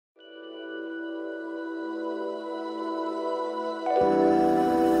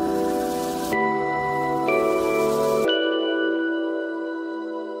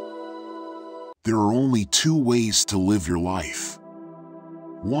are only two ways to live your life.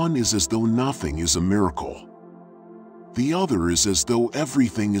 One is as though nothing is a miracle. The other is as though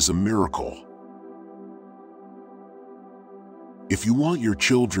everything is a miracle. If you want your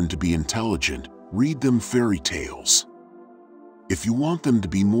children to be intelligent, read them fairy tales. If you want them to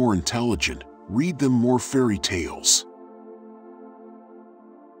be more intelligent, read them more fairy tales.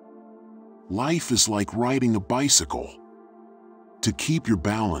 Life is like riding a bicycle. To keep your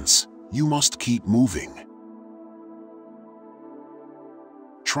balance, you must keep moving.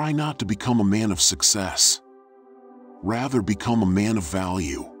 Try not to become a man of success. Rather, become a man of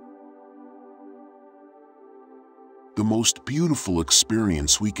value. The most beautiful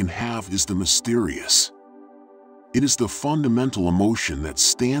experience we can have is the mysterious. It is the fundamental emotion that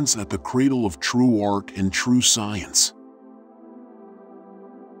stands at the cradle of true art and true science.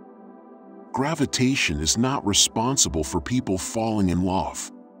 Gravitation is not responsible for people falling in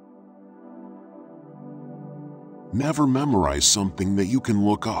love. Never memorize something that you can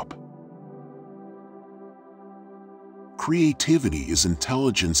look up. Creativity is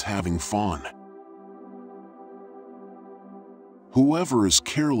intelligence having fun. Whoever is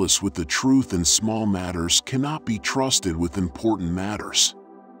careless with the truth in small matters cannot be trusted with important matters.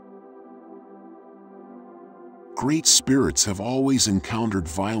 Great spirits have always encountered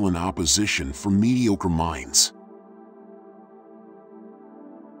violent opposition from mediocre minds.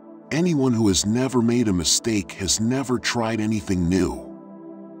 Anyone who has never made a mistake has never tried anything new.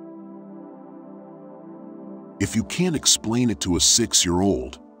 If you can't explain it to a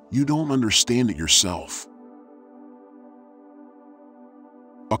 6-year-old, you don't understand it yourself.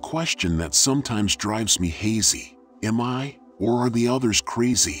 A question that sometimes drives me hazy: am I, or are the others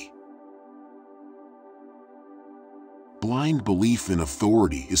crazy? Blind belief in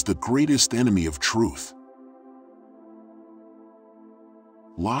authority is the greatest enemy of truth.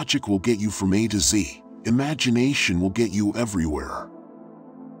 Logic will get you from A to Z. Imagination will get you everywhere.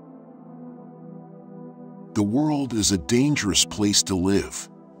 The world is a dangerous place to live,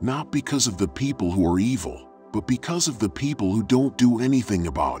 not because of the people who are evil, but because of the people who don't do anything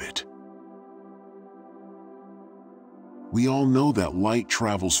about it. We all know that light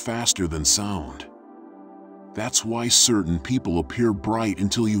travels faster than sound. That's why certain people appear bright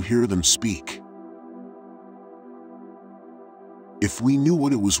until you hear them speak. If we knew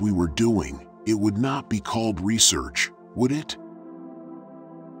what it was we were doing, it would not be called research, would it?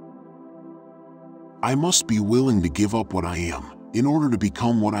 I must be willing to give up what I am in order to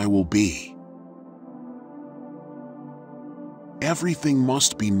become what I will be. Everything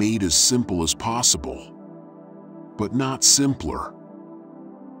must be made as simple as possible, but not simpler.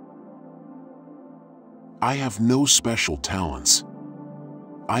 I have no special talents.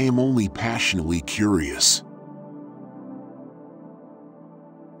 I am only passionately curious.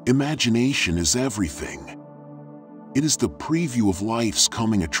 Imagination is everything. It is the preview of life's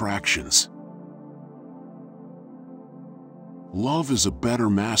coming attractions. Love is a better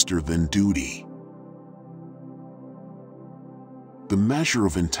master than duty. The measure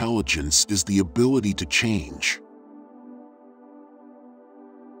of intelligence is the ability to change.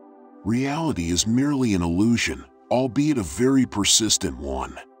 Reality is merely an illusion, albeit a very persistent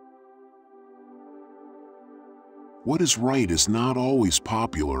one. What is right is not always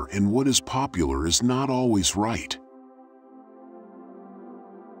popular, and what is popular is not always right.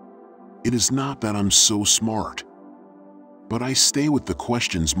 It is not that I'm so smart, but I stay with the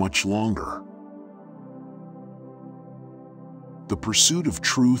questions much longer. The pursuit of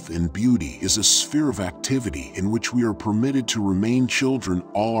truth and beauty is a sphere of activity in which we are permitted to remain children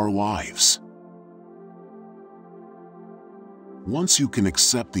all our lives. Once you can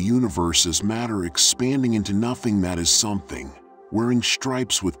accept the universe as matter expanding into nothing that is something, wearing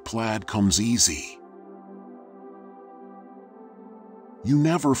stripes with plaid comes easy. You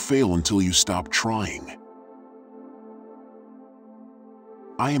never fail until you stop trying.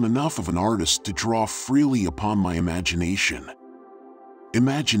 I am enough of an artist to draw freely upon my imagination.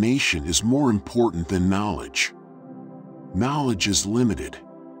 Imagination is more important than knowledge. Knowledge is limited.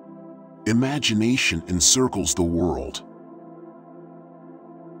 Imagination encircles the world.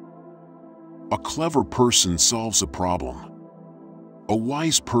 A clever person solves a problem. A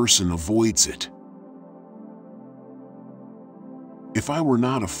wise person avoids it. If I were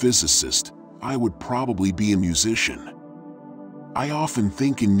not a physicist, I would probably be a musician. I often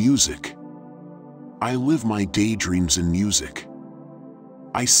think in music. I live my daydreams in music.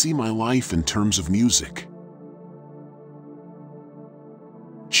 I see my life in terms of music.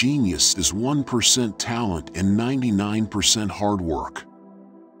 Genius is 1% talent and 99% hard work.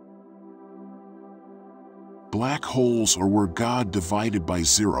 Black holes are where God divided by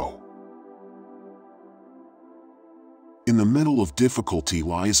zero. In the middle of difficulty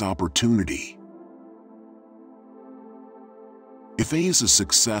lies opportunity. If A is a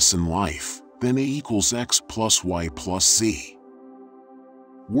success in life, then A equals X plus Y plus Z.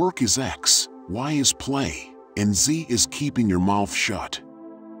 Work is X, Y is play, and Z is keeping your mouth shut.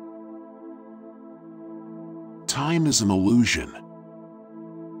 Time is an illusion.